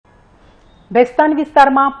ભેસ્તાન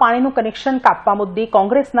વિસ્તારમાં પાણીનું કનેક્શન કાપવા મુદ્દે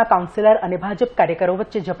કોંગ્રેસના કાઉન્સિલર અને ભાજપ કાર્યકરો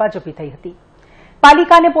વચ્ચે ઝપાઝપી થઈ હતી.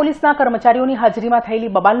 પાલિકા અને પોલીસના કર્મચારીઓની હાજરીમાં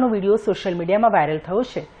થયેલી બબાલનો વિડીયો સોશિયલ મીડિયામાં વાયરલ થયો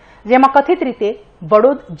છે, જેમાં કથિત રીતે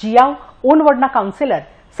વડોદ જિયાવ ઓનવડના કાઉન્સિલર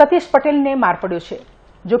સતીશ પટેલને માર પડ્યો છે.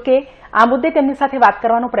 જો કે આ મુદ્દે તેમની સાથે વાત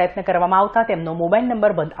કરવાનો પ્રયત્ન કરવામાં આવતા તેમનો મોબાઈલ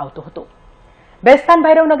નંબર બંધ આવતો હતો. ભેસ્તાન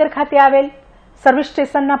ભૈરવનગર ખાતે આવેલ સર્વિસ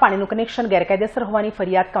સ્ટેશનના પાણીનું કનેક્શન ગેરકાયદેસર હોવાની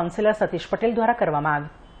ફરિયાદ કાઉન્સિલર સતીશ પટેલ દ્વારા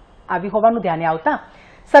કરવામાં આવી હોવાનું ધ્યાને આવતા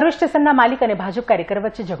સર્વિસ સ્ટેશનના માલિક અને ભાજપ કાર્યકર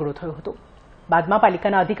વચ્ચે ઝઘડો થયો હતો. બાદમાં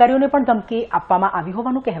પાલિકાના અધિકારીઓને પણ ધમકી આપવામાં આવી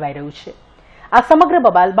હોવાનું કહેવાઈ રહ્યું છે. આ સમગ્ર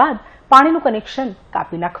બબાલ બાદ પાણીનું કનેક્શન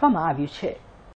કાપી નાખવામાં આવ્યું છે.